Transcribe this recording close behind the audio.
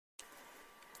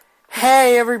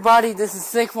Hey everybody, this is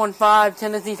 615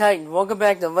 Tennessee Titan. Welcome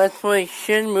back to Let's Play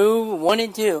Shenmue 1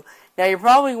 and 2. Now you're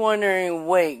probably wondering,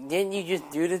 wait, didn't you just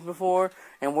do this before?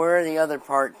 And where are the other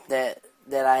parts that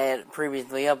I had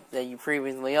previously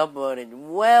uploaded?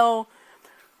 Well,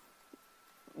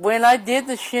 when I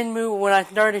started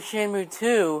Shenmue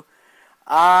 2,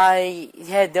 I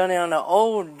had done it on the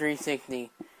old 360.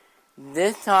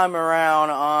 This time around,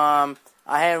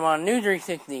 I had it on a new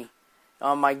 360,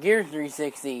 on my Gears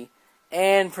 360.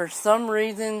 And for some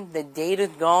reason, the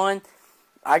data's gone.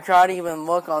 I tried to even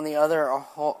look on the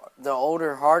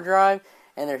older hard drive,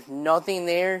 and there's nothing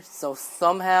there. So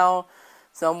somehow,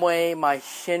 some way, my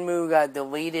Shenmue got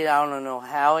deleted. I don't know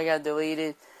how it got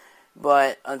deleted,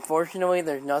 but unfortunately,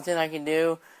 there's nothing I can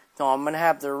do. So I'm gonna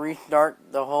have to restart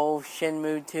the whole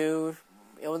Shenmue 2.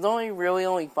 It was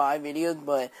only 5 videos,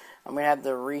 but I'm gonna have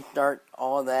to restart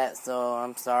all of that. So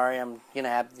I'm sorry, I'm gonna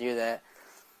have to do that.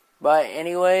 But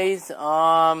anyways,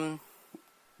 yeah,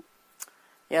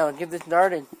 let's get this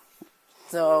started.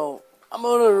 So, I'm a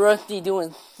little rusty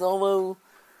doing solo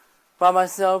by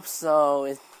myself, so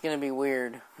it's gonna be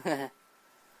weird.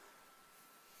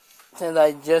 Since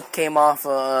I just came off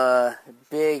a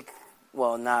big,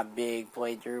 well, not big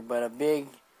playthrough, but a big,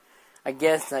 I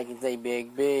guess I can say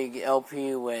big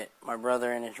LP with my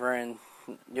brother and his friend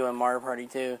doing Mario Party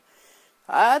 2.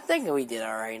 I think we did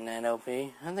alright in that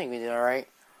LP. I think we did alright.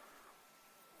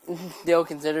 Still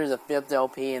considered the 5th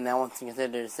LP, and that one's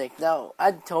considered a 6th. Now,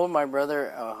 I told my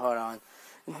brother, hold on.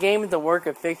 This game is a work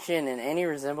of fiction, and any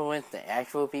resemblance to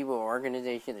actual people or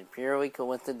organization is purely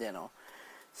coincidental.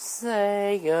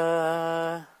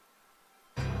 Sega.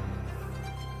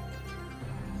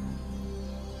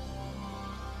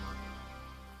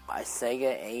 My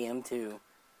Sega AM2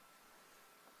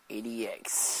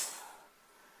 ADX.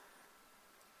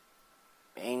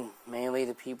 Mainly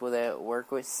the people that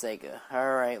work with Sega.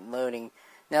 Alright, loading.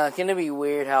 Now, it's going to be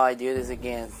weird how I do this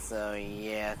again, so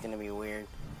yeah, it's going to be weird.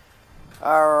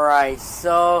 Alright,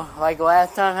 so, like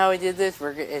last time how we did this,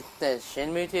 it says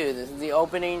Shenmue 2. This is the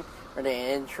opening, or the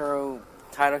intro,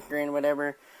 title screen,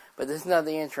 whatever. But this is not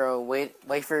the intro.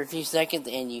 Wait for a few seconds,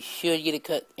 and you should get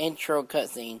a intro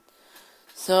cutscene.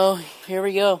 So, here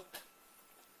we go.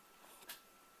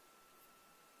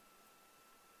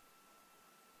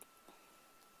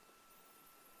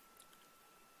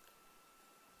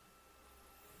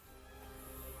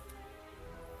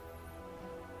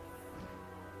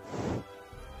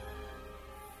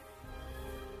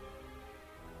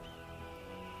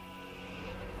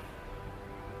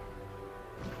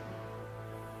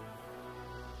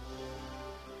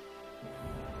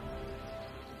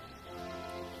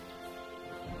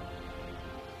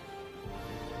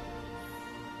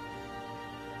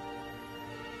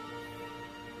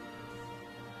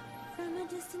 From a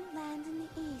distant land in the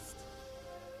east,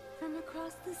 from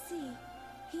across the sea,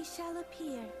 he shall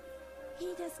appear.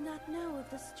 He does not know of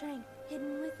the strength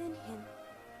hidden within him.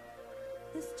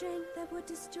 The strength that would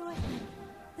destroy him.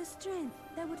 The strength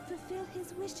that would fulfill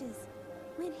his wishes.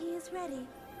 When he is ready,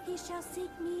 he shall seek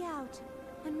me out,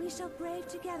 and we shall brave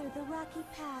together the rocky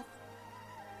path.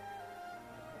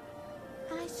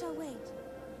 I shall wait.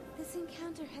 This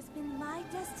encounter has been my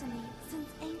destiny since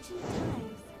ancient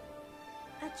times.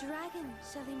 A dragon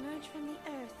shall emerge from the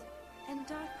earth, and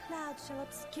dark clouds shall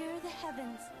obscure the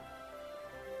heavens.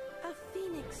 A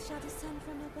phoenix shall descend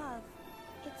from above.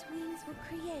 Its wings will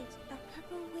create a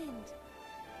purple wind.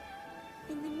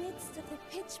 In the midst of the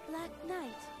pitch-black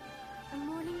night, a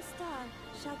morning star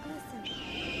shall glisten,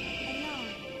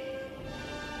 alone.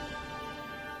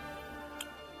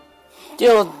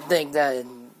 Still think that is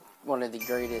one of the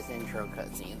greatest intro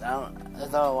cutscenes.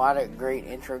 There's a lot of great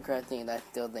intro cutscenes. I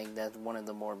still think that's one of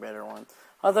the more better ones.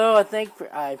 Although I think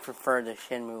I prefer the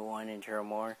Shenmue 1 intro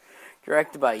more.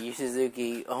 Directed by Yu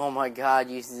Suzuki. Oh my god,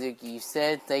 Yu Suzuki. You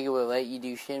said Sega would let you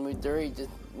do Shenmue 3.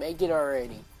 Just make it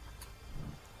already.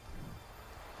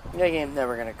 That game's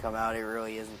never gonna come out. It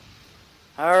really isn't.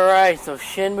 Alright, so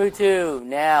Shenmue 2.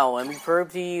 Now, let me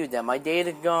prove to you that my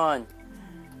data's gone.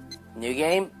 New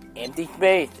game. Empty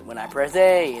space. When I press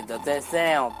A, it does that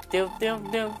sound.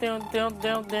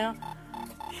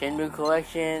 Shenmue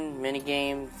collection,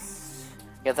 minigames.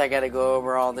 Guess I gotta go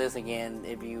over all this again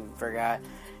if you forgot.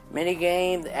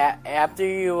 Minigames,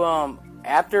 after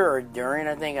or during,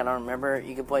 I think, I don't remember,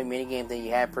 you can play minigames that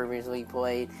you had previously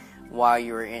played while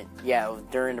you were in, it was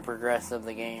during the progress of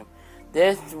the game.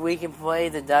 This, we can play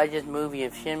the digest movie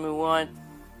of Shenmue 1.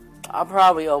 I'll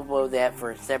probably upload that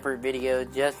for a separate video,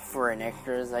 just for an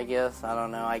extras, I guess. I don't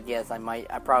know, I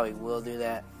probably will do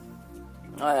that.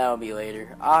 That'll be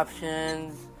later.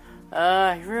 Options,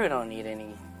 I really don't need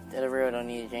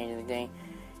to change anything.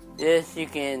 This, you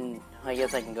can I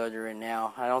guess I can go through it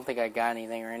now. I don't think I got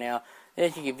anything right now.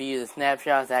 Then you can view the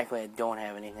snapshots. Actually, I don't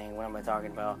have anything. What am I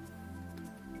talking about?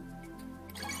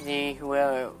 See,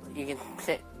 well, you can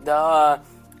say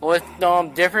what's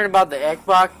different about the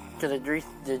Xbox to the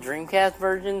Dreamcast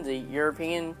version, the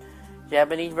European,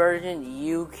 Japanese version.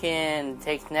 You can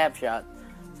take snapshots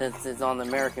since it's on the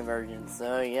American version.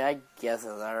 So yeah, I guess it's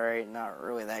alright. Not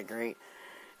really that great.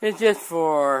 It's just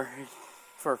for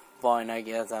fun, I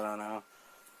guess. I don't know.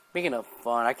 Speaking of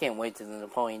fun, I can't wait to the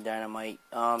Napoleon Dynamite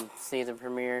season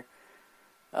premiere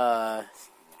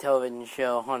television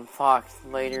show on Fox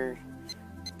later.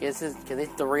 Because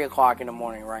it's 3 o'clock in the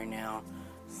morning right now.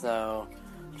 So,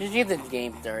 just get this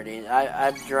game started.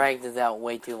 I've dragged this out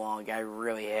way too long. I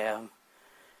really have.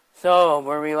 So,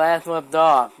 where we last left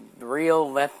off, Rio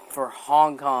left for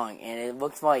Hong Kong. And it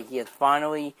looks like he has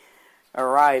finally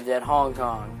arrived at Hong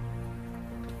Kong.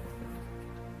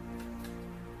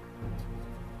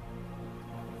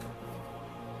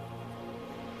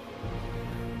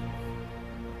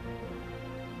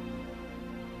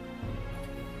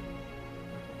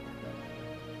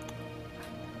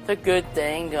 It's a good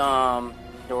thing,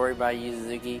 story by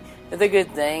Yuzuki. It's a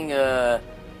good thing,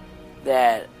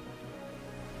 that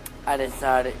I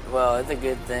decided, well, it's a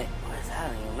good thing. I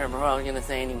don't even remember what I was going to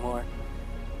say anymore.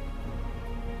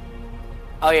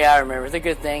 Oh yeah, I remember. It's a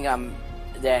good thing,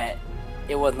 that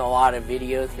it wasn't a lot of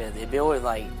videos, because if it was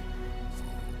like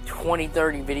 20,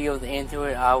 30 videos into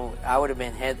it, I would have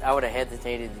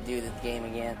hesitated to do this game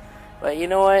again. But you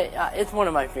know what? It's one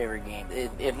of my favorite games.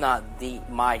 If not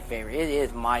my favorite. It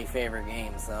is my favorite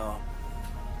game. So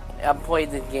I've played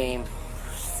this game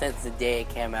since the day it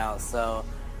came out. So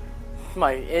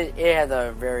it has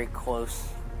a very close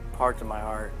part to my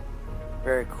heart.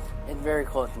 It's very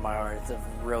close to my heart.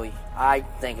 I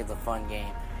think it's a fun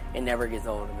game. It never gets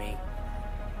old to me.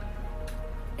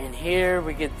 And here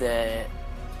we get the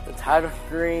title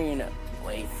screen.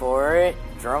 Wait for it.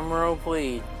 Drum roll,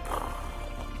 please.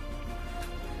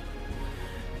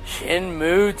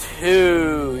 Shenmue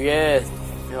II, yes,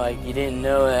 like you didn't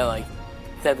know that like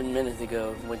 7 minutes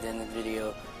ago within this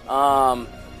video.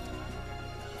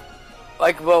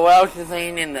 Like what I was just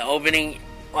saying in the opening,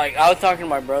 like I was talking to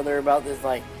my brother about this,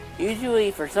 like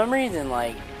usually for some reason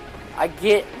like I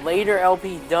get later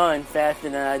LPs done faster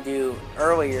than I do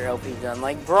earlier LPs done,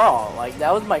 like Brawl, like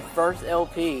that was my first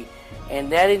LP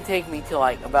and that didn't take me till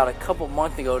like about a couple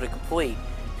months ago to complete.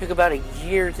 Took about a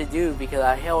year to do because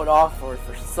I held off for it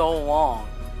for so long.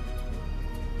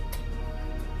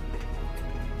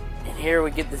 And here we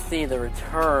get to see the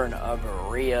return of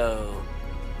Rio.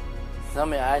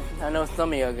 I know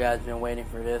some of you guys have been waiting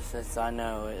for this, since I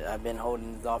know I've been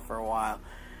holding this off for a while.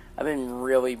 I've been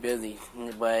really busy,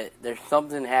 but there's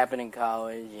something happening in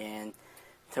college, and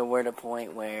to where the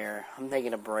point where I'm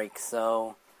taking a break,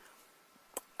 so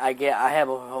I have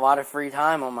a lot of free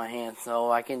time on my hands,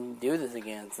 so I can do this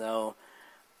again. So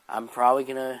I'm probably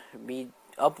gonna be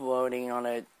uploading on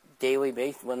a daily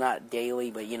basis. Well, not daily,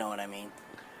 but you know what I mean.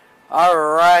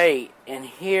 Alright, and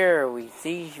here we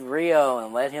see Rio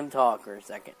and let him talk for a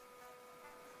second.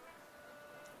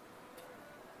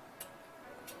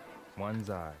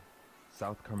 Wanzai,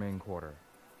 South Kermane Quarter,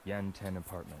 Yan 10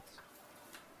 Apartments.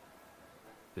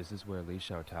 This is where Li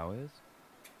Xiaotao is?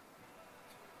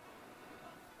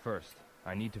 First,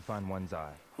 I need to find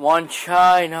Wanzai.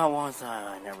 Wanchai, not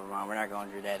Wanzai. Never mind, we're not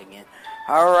going through that again.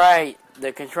 Alright,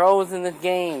 the controls in this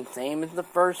game, same as the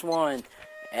first one.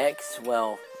 X,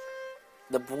 well,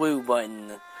 the blue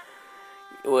button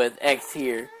with X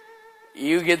here.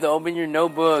 You get to open your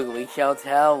notebook. Li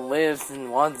Xiaotao lives in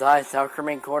Wanzai, South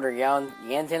Kermane Quarter,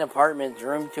 Yantian Apartments,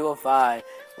 room 205,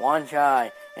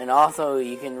 Wanchai. And also,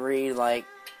 you can read, like,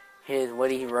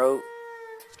 what he wrote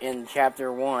in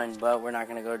chapter 1, but we're not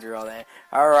going to go through all that.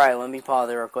 Alright, let me pause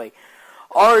it real quick.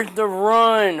 R to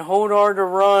run, hold R to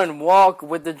run, walk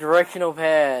with the directional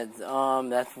pads.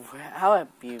 That's how have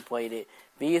you played it.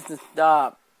 B is to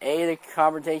stop, A to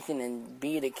conversation, and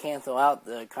B to cancel out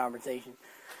the conversation.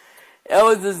 L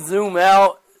is to zoom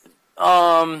out.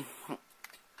 Both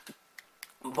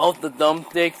the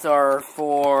thumbsticks are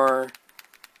for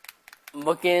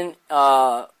looking.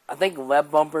 I think left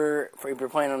bumper for if you're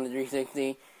playing on the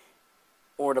 360.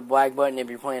 Or the black button if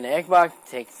you're playing the Xbox,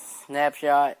 take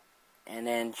snapshot, and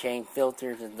then change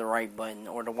filters is the right button,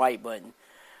 or the white button.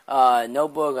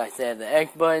 Notebook, I said the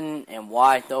X button, and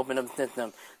Y to open up the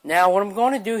system. Now, what I'm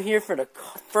going to do here for the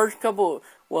first couple,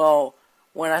 well,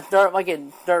 when I start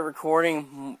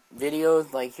recording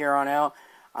videos, like here on out,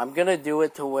 I'm going to do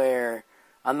it to where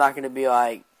I'm not going to be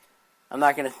like, I'm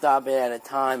not going to stop it at a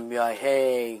time and be like,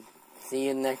 hey, see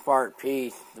you in the next part,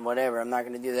 peace, whatever. I'm not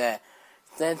going to do that.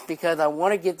 since because I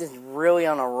want to get this really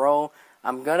on a roll,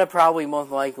 I'm going to probably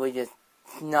most likely just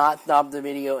not stop the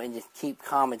video and just keep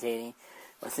commentating.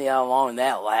 Let's see how long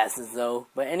that lasts, though.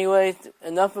 But anyways,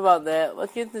 enough about that.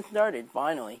 Let's get this started,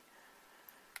 finally.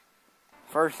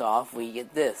 First off, we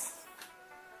get this.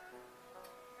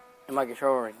 And my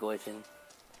controller is glitching.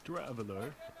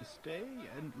 Traveler, stay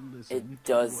and listen. It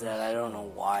does that. I don't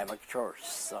know why. My controller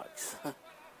sucks.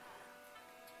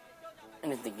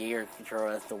 And it's the gear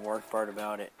controller. That's the worst part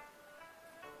about it.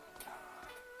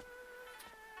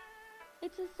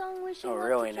 It's a song wishing Oh, luck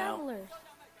really to now? travelers.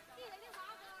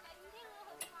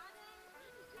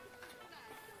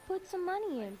 Put some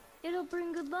money in. It'll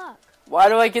bring good luck. Why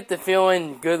do I get the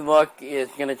feeling good luck is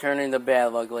going to turn into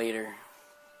bad luck later?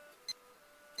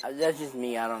 That's just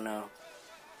me. I don't know.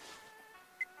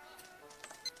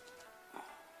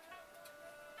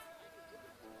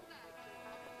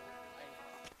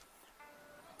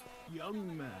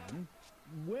 Young man,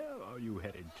 where are you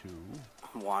headed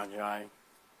to? Wanjai.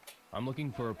 I'm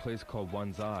looking for a place called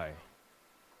Wanzai.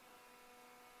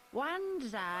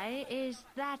 Wanzai is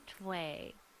that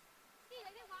way.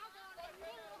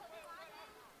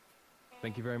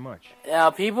 Thank you very much.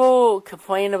 Now, people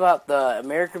complain about the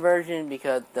American version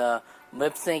because the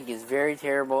lip sync is very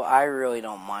terrible. I really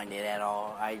don't mind it at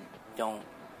all.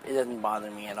 It doesn't bother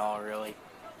me at all, really.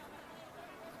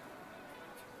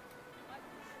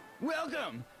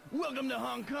 Welcome! Welcome to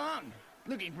Hong Kong!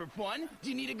 Looking for fun? Do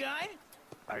you need a guide?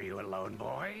 Are you a lone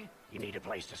boy? You need a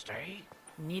place to stay?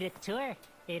 Need a tour?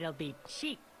 It'll be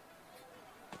cheap.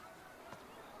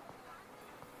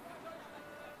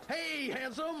 Hey,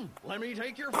 handsome! Let me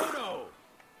take your photo!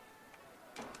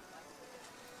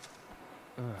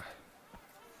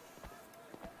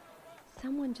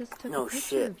 Someone just took No a picture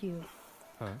shit. of you.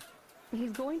 Huh?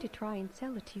 He's going to try and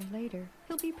sell it to you later.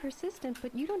 He'll be persistent,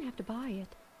 but you don't have to buy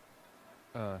it.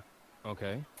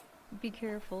 Okay. Be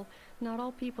careful. Not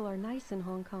all people are nice in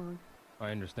Hong Kong.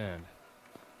 I understand.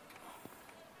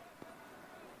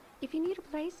 If you need a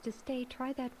place to stay,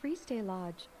 try that Free Stay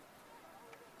Lodge.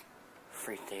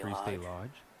 Free Stay Free Lodge. Stay Lodge?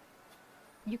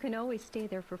 You can always stay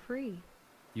there for free.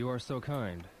 You are so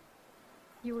kind.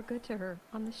 You were good to her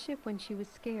on the ship when she was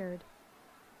scared.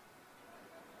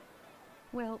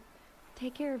 Well,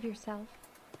 take care of yourself.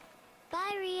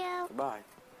 Bye, Rio. Goodbye.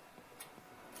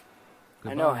 I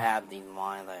Goodbye. know half these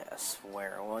lines, I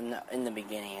swear. Well, in the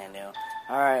beginning I know.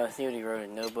 Alright, let's see what he wrote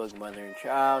in Notebook. Mother and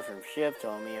child from ship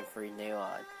told me a Free Day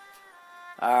Lodge.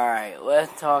 Alright,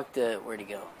 let's talk to... Where'd he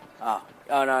go? Oh,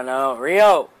 no.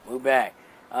 Rio! Move back.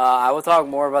 I will talk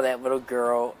more about that little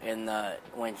girl in the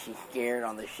when she's scared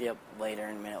on the ship later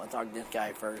in a minute. Let's talk to this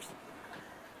guy first.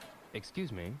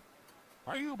 Excuse me?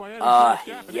 Are you by any chance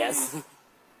Japanese? Yes.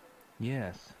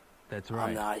 Yes, that's I'm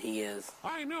right. not, he is.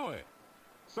 I knew it.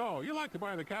 So, you like to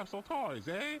buy the capsule toys,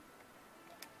 eh?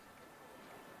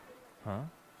 Huh?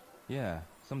 Yeah,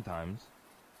 sometimes.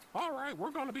 Alright,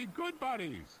 we're gonna be good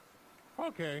buddies.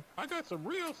 Okay, I got some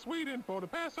real sweet info to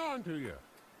pass on to you.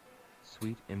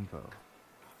 Sweet info.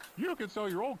 You can sell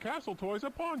your old capsule toys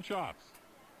at pawn shops.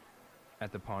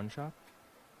 At the pawn shop?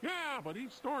 Yeah, but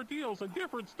each store deals in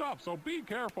different stuff, so be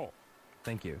careful.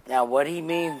 Thank you. Now, what he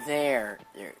means there,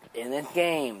 in this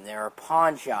game, there are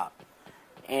pawn shops.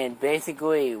 And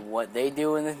basically, what they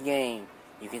do in this game,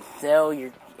 you can sell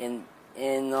your... In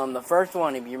the first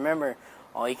one, if you remember,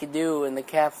 all you could do with the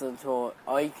capsule toys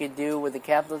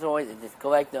is just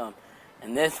collect them.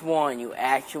 And this one, you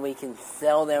actually can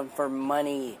sell them for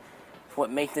money. It's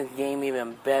what makes this game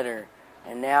even better.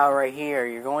 And now, right here,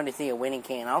 you're going to see a winning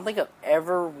can. I don't think I've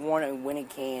ever won a winning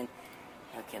can.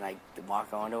 Can I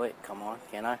walk onto it? Come on,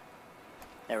 can I?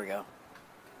 There we go.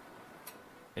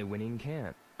 A winning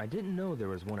can. I didn't know there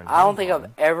was one in I don't Hong think Kong.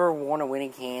 I've ever won a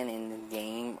winning can in the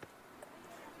game.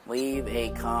 Leave a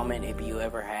comment if you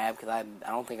ever have, because I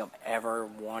don't think I've ever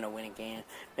won a winning can.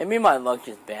 Maybe my luck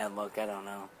just bad luck, I don't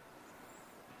know.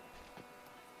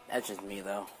 That's just me,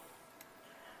 though.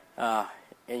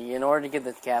 In order to get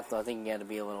this capsule, I think you got to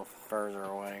be a little further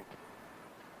away.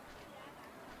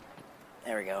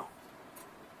 There we go.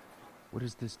 What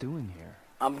is this doing here?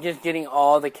 I'm just getting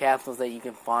all the capsules that you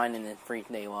can find in this Free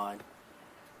Stay Lodge.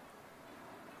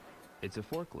 It's a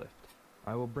forklift.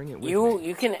 I will bring it with me.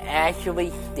 You can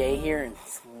actually stay here and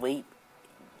sleep.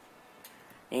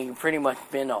 And you can pretty much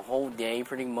spend a whole day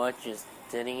pretty much just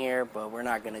sitting here, but we're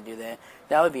not going to do that.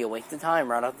 That would be a waste of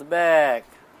time right off the back.